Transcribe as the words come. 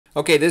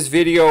Okay, this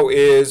video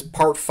is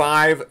part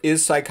 5,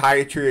 Is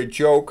Psychiatry a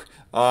Joke?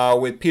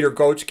 With Peter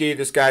Gotzsche.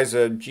 This guy's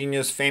a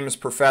genius, famous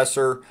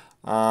professor.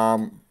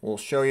 We'll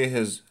show you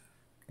his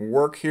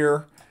work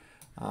here.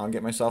 I'll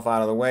get myself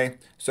out of the way.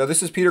 So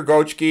this is Peter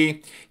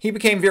Gotzsche. He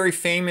became very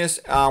famous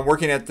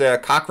working at the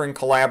Cochrane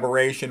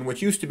Collaboration,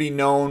 which used to be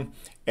known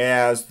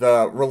as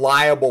the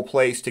reliable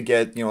place to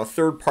get, a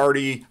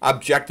third-party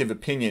objective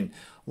opinion.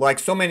 Like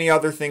so many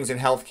other things in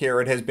healthcare,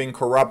 it has been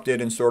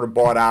corrupted and sort of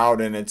bought out,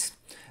 and it's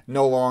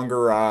no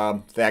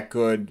longer that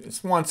good.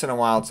 It's once in a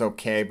while it's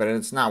okay, but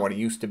it's not what it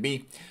used to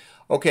be.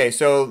 Okay,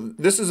 so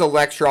this is a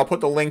lecture. I'll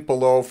put the link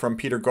below from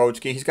Peter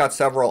Gotzsche. He's got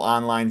several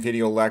online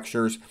video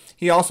lectures.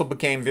 He also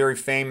became very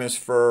famous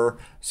for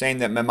saying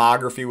that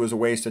mammography was a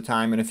waste of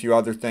time and a few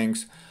other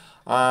things.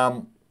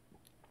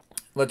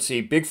 Let's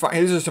see. These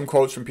are some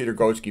quotes from Peter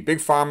Gotzsche. Big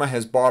Pharma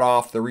has bought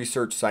off the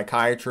research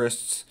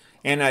psychiatrists.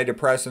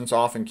 Antidepressants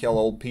often kill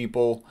old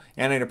people.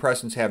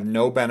 Antidepressants have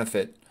no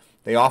benefit.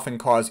 They often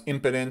cause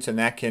impotence, and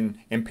that can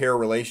impair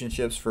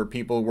relationships for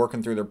people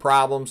working through their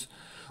problems.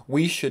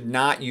 We should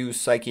not use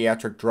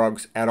psychiatric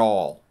drugs at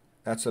all.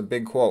 That's a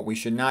big quote. We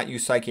should not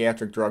use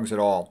psychiatric drugs at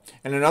all.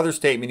 And another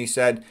statement, he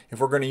said, if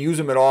we're going to use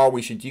them at all,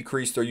 we should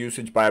decrease their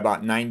usage by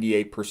about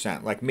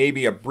 98%. Like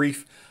maybe a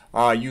brief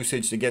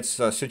usage to get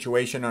a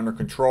situation under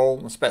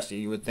control, especially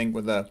you would think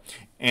with the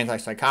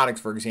antipsychotics,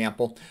 for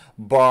example,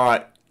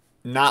 but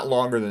not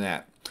longer than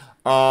that.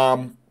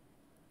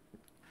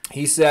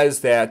 He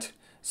says that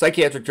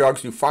psychiatric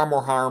drugs do far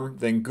more harm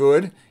than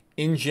good.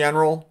 In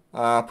general,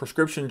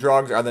 prescription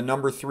drugs are the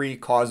number 3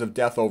 cause of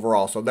death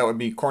overall. So that would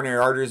be coronary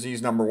artery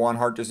disease, number 1,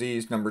 heart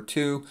disease, number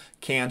 2,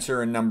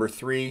 cancer, and number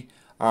 3,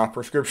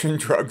 prescription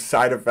drug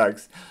side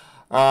effects.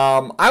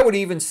 I would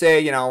even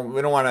say, we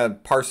don't want to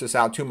parse this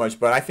out too much,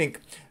 but I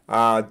think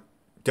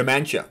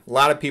dementia. A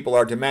lot of people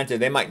are demented.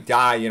 They might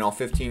die,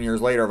 15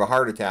 years later of a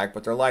heart attack,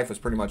 but their life is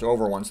pretty much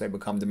over once they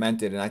become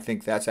demented. And I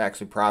think that's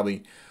actually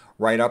probably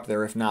right up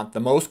there, if not the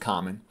most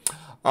common.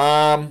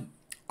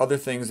 Other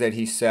things that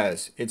he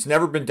says. It's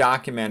never been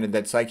documented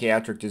that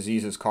psychiatric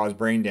diseases cause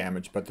brain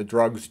damage, but the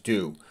drugs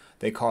do.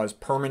 They cause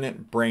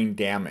permanent brain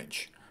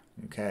damage.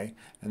 Okay?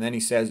 And then he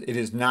says it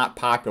is not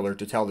popular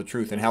to tell the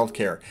truth in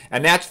healthcare.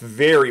 And that's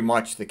very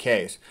much the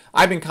case.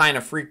 I've been kind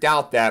of freaked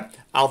out that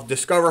I'll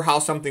discover how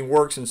something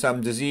works in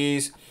some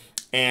disease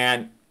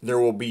and there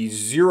will be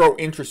zero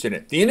interest in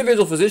it. The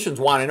individual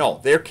physicians want to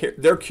know. They're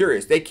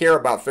curious. They care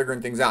about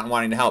figuring things out and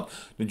wanting to help.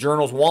 The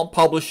journals won't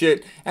publish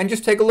it. And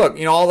just take a look.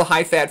 All the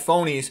high-fat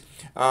phonies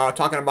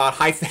talking about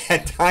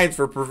high-fat diets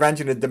for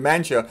prevention of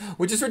dementia,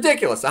 which is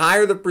ridiculous. The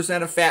higher the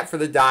percent of fat for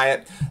the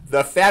diet,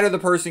 the fatter the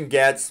person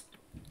gets,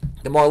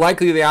 the more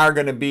likely they are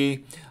going to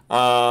be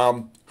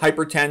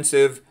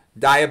hypertensive,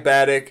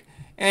 diabetic,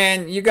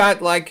 and you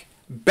got like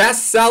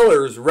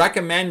bestsellers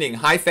recommending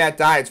high-fat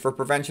diets for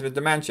prevention of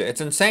dementia.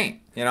 It's insane.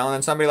 And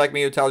then somebody like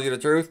me who tells you the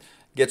truth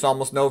gets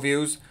almost no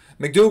views.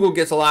 McDougall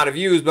gets a lot of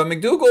views, but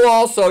McDougall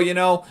also,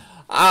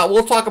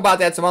 we'll talk about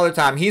that some other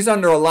time. He's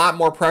under a lot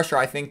more pressure,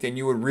 I think, than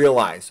you would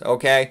realize,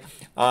 okay?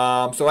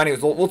 So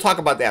anyways, we'll talk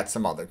about that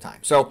some other time.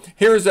 So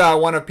here's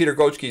one of Peter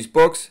Gotzsche's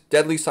books,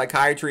 Deadly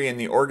Psychiatry and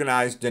the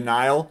Organized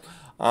Denial.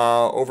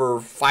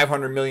 Over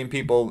 500 million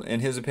people,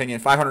 in his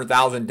opinion,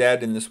 500,000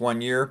 dead in this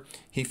 1 year,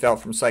 he felt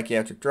from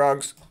psychiatric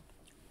drugs.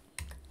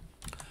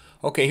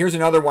 Okay, here's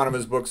another one of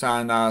his books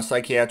on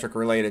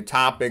psychiatric-related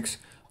topics,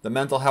 The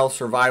Mental Health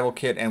Survival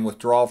Kit and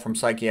Withdrawal from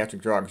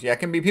Psychiatric Drugs. Yeah,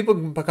 people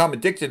can become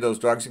addicted to those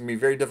drugs. It can be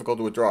very difficult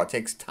to withdraw. It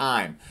takes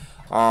time.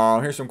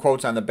 Here's some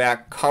quotes on the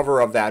back cover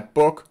of that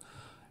book.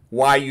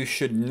 Why you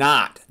should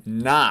not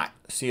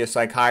see a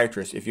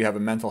psychiatrist if you have a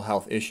mental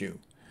health issue.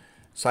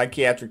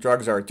 Psychiatric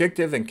drugs are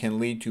addictive and can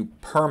lead to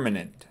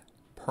permanent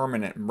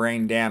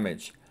brain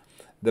damage.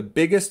 The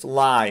biggest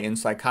lie in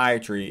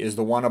psychiatry is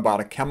the one about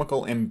a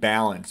chemical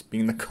imbalance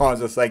being the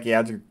cause of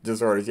psychiatric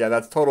disorders. Yeah,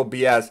 that's total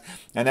BS,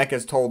 and that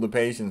gets told to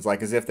patients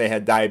like as if they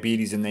had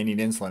diabetes and they need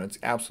insulin. It's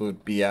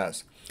absolute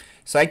BS.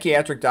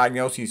 Psychiatric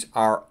diagnoses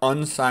are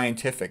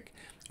unscientific,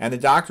 and the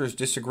doctors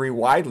disagree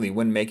widely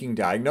when making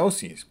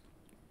diagnoses.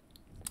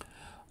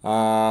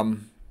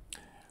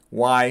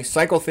 Why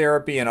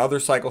psychotherapy and other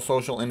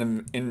psychosocial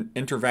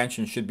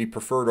interventions should be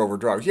preferred over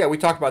drugs. Yeah, we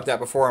talked about that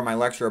before in my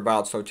lecture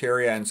about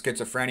soteria and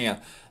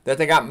schizophrenia, that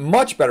they got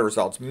much better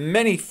results,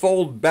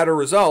 many-fold better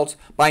results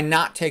by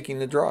not taking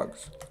the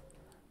drugs.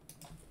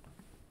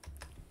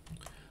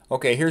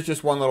 Okay, here's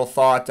just one little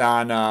thought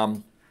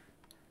on,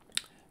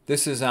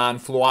 this is on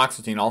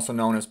fluoxetine, also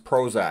known as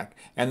Prozac.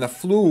 And the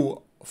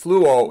fluo,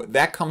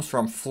 that comes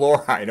from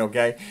fluoride,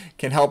 okay?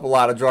 Can help a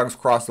lot of drugs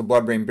cross the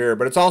blood-brain barrier,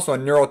 but it's also a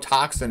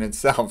neurotoxin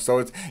itself, so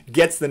it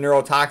gets the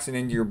neurotoxin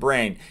into your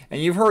brain.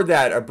 And you've heard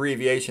that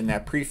abbreviation,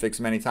 that prefix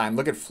many times.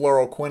 Look at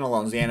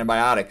fluoroquinolones, the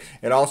antibiotic.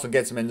 It also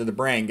gets them into the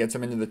brain, gets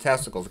them into the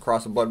testicles,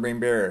 across the blood-brain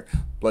barrier,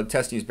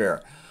 blood-testes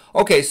barrier.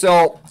 Okay,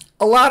 so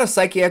a lot of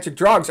psychiatric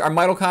drugs are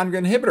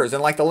mitochondria inhibitors,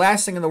 and like the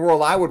last thing in the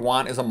world I would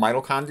want is a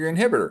mitochondria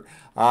inhibitor.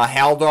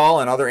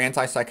 Haldol and other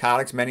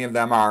antipsychotics, many of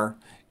them are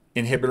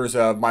inhibitors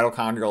of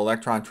mitochondrial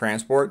electron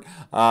transport.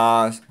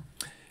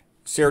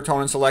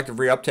 Serotonin selective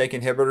reuptake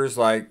inhibitors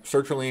like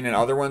sertraline and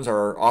other ones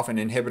are often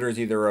inhibitors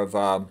either of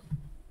ATP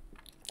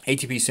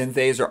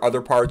synthase or other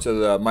parts of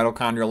the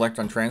mitochondrial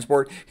electron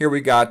transport. Here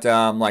we got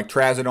like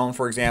trazodone,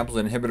 for example,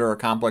 is an inhibitor of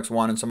complex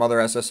 1, and some other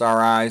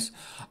SSRIs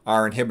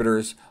are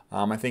inhibitors.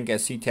 I think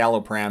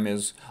escitalopram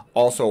is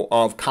also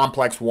of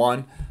complex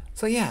 1.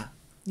 So yeah,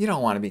 you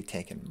don't want to be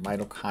taking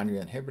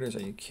mitochondrial inhibitors.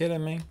 Are you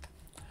kidding me?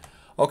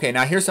 Okay,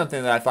 now here's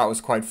something that I thought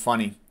was quite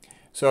funny.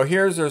 So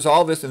there's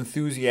all this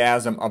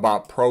enthusiasm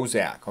about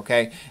Prozac,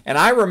 okay? And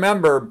I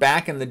remember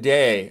back in the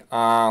day,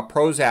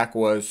 Prozac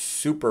was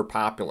super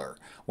popular.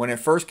 When it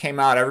first came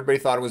out, everybody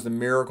thought it was the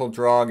miracle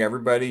drug.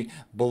 Everybody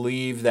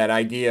believed that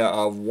idea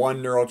of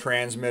one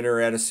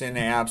neurotransmitter at a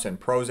synapse, and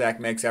Prozac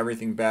makes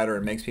everything better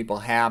and makes people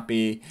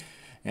happy.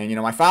 And, you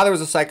know, my father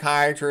was a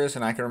psychiatrist,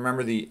 and I can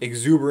remember the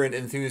exuberant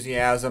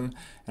enthusiasm.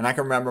 And I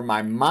can remember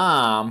my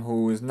mom,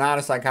 who was not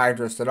a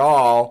psychiatrist at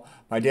all.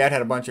 My dad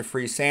had a bunch of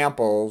free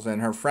samples,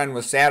 and her friend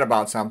was sad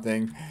about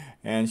something.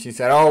 And she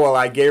said, oh, well,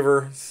 I gave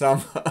her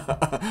some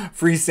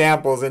free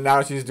samples, and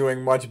now she's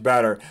doing much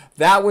better.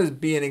 That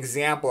would be an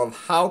example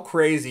of how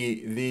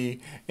crazy the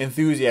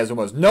enthusiasm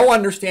was. No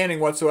understanding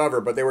whatsoever,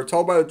 but they were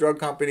told by the drug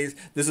companies,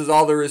 this is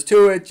all there is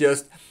to it.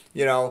 Just,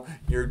 you know,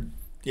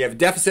 you have a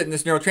deficit in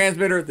this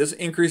neurotransmitter, this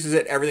increases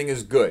it, everything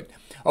is good.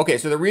 Okay,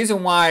 so the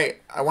reason why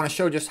I want to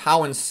show just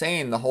how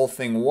insane the whole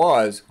thing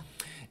was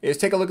is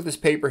take a look at this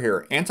paper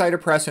here.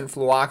 Antidepressant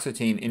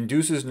fluoxetine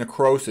induces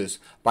necrosis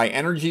by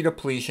energy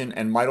depletion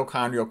and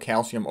mitochondrial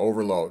calcium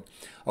overload.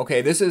 Okay,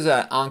 this is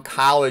an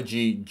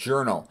oncology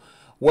journal.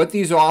 What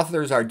these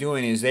authors are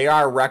doing is they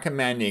are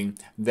recommending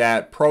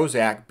that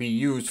Prozac be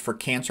used for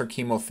cancer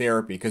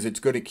chemotherapy because it's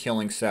good at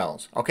killing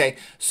cells. Okay,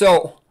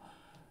 so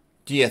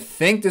do you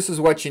think this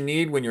is what you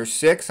need when you're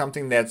sick,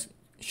 something that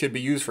should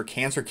be used for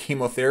cancer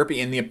chemotherapy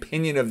in the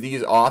opinion of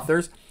these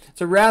authors? It's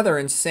a rather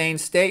insane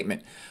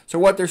statement. So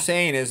what they're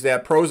saying is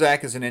that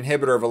Prozac is an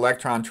inhibitor of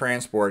electron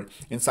transport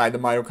inside the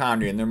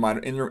mitochondria,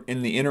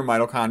 in the inner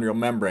mitochondrial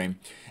membrane.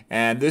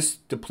 And this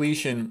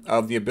depletion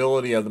of the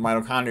ability of the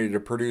mitochondria to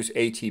produce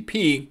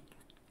ATP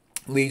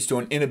leads to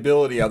an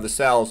inability of the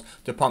cells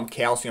to pump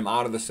calcium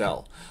out of the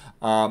cell.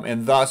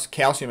 And thus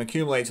calcium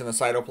accumulates in the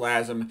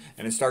cytoplasm,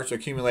 and it starts to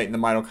accumulate in the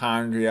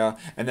mitochondria,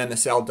 and then the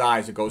cell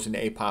dies. It goes into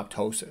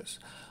apoptosis.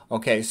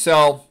 Okay,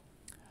 so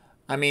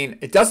I mean,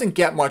 it doesn't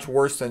get much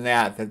worse than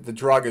that the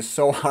drug is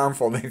so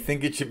harmful they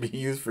think it should be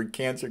used for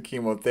cancer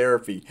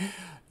chemotherapy.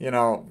 You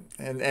know,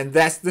 and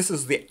this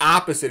is the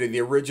opposite of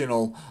the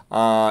original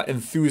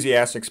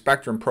enthusiastic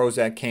spectrum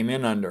Prozac came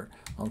in under.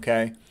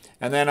 Okay.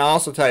 And then I'll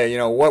also tell you, you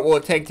know, what will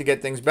it take to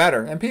get things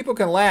better? And people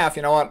can laugh.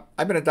 You know what?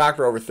 I've been a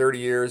doctor over 30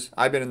 years.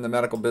 I've been in the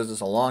medical business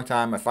a long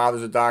time. My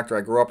father's a doctor.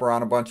 I grew up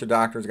around a bunch of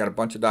doctors. Got a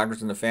bunch of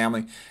doctors in the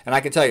family. And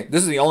I can tell you,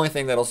 this is the only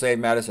thing that'll save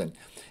medicine.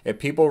 If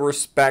people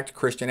respect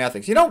Christian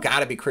ethics. You don't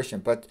got to be Christian,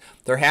 but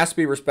there has to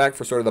be respect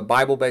for sort of the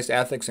Bible-based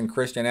ethics and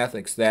Christian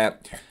ethics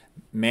that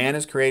man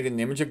is created in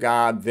the image of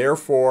God,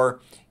 therefore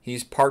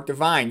he's part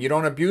divine. You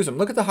don't abuse him.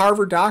 Look at the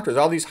Harvard doctors,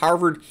 all these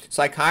Harvard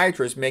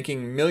psychiatrists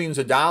making millions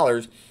of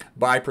dollars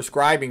by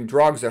prescribing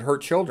drugs that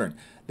hurt children.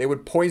 They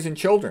would poison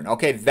children.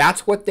 Okay,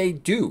 that's what they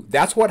do.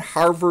 That's what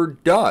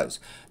Harvard does.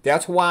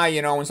 That's why,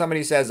 you know, when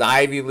somebody says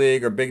Ivy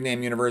League or big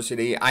name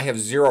university, I have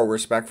zero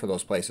respect for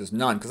those places,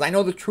 none, because I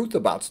know the truth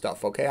about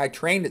stuff, okay? I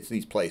trained at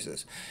these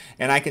places.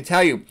 And I can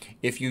tell you,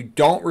 if you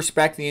don't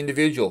respect the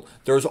individual,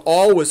 there's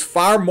always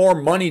far more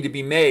money to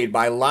be made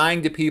by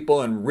lying to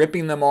people and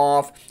ripping them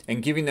off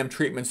and giving them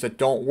treatments that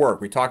don't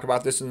work. We talked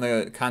about this in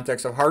the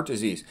context of heart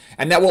disease.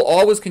 And that will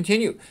always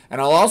continue. And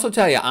I'll also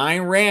tell you,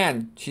 Ayn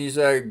Rand, she's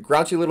a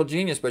grouchy little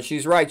genius, but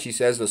she's right. She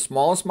says the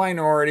smallest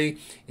minority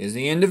is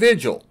the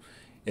individual.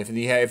 If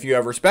you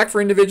have respect for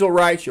individual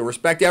rights, you'll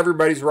respect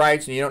everybody's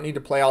rights, and you don't need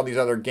to play all these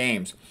other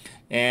games.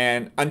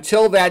 And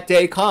until that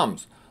day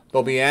comes,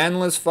 there'll be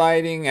endless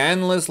fighting,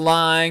 endless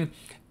lying,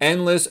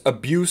 endless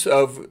abuse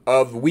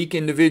of weak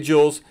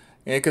individuals.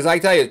 Because I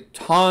tell you,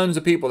 tons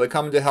of people that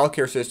come into the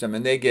healthcare system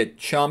and they get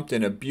chumped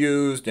and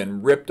abused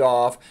and ripped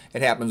off.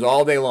 It happens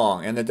all day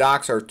long. And the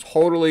docs are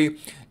totally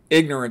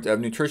ignorant of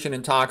nutrition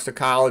and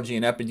toxicology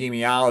and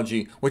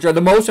epidemiology, which are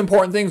the most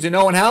important things to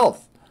know in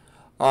health.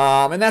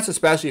 And that's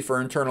especially for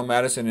internal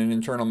medicine and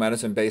internal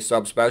medicine-based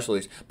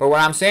subspecialties. But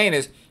what I'm saying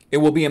is it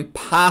will be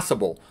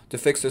impossible to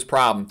fix this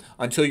problem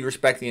until you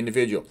respect the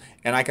individual.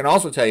 And I can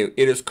also tell you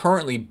it is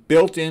currently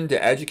built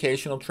into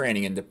educational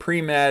training, into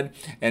pre-med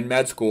and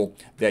med school,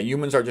 that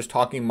humans are just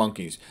talking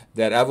monkeys,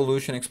 that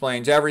evolution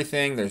explains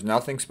everything, there's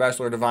nothing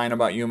special or divine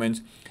about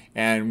humans.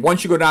 And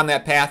once you go down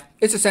that path,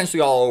 it's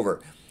essentially all over.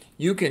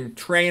 You can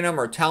train them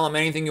or tell them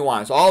anything you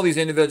want. So all these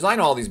individuals, I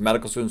know all these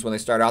medical students when they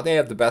start out, they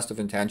have the best of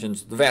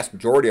intentions, the vast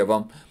majority of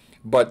them,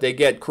 but they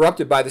get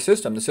corrupted by the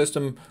system. The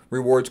system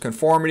rewards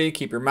conformity,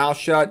 keep your mouth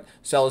shut,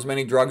 sell as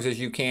many drugs as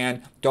you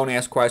can, don't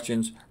ask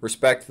questions,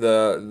 respect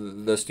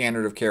the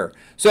standard of care.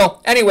 So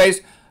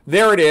anyways,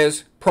 there it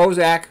is.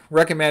 Prozac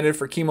recommended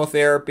for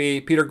chemotherapy,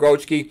 Peter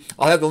Gotzsche.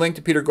 I'll have the link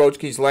to Peter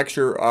Gotzsche's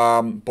lecture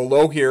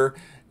below here.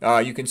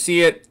 You can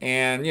see it,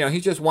 and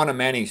he's just one of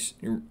many.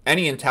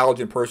 Any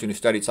intelligent person who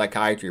studied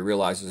psychiatry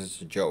realizes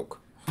it's a joke.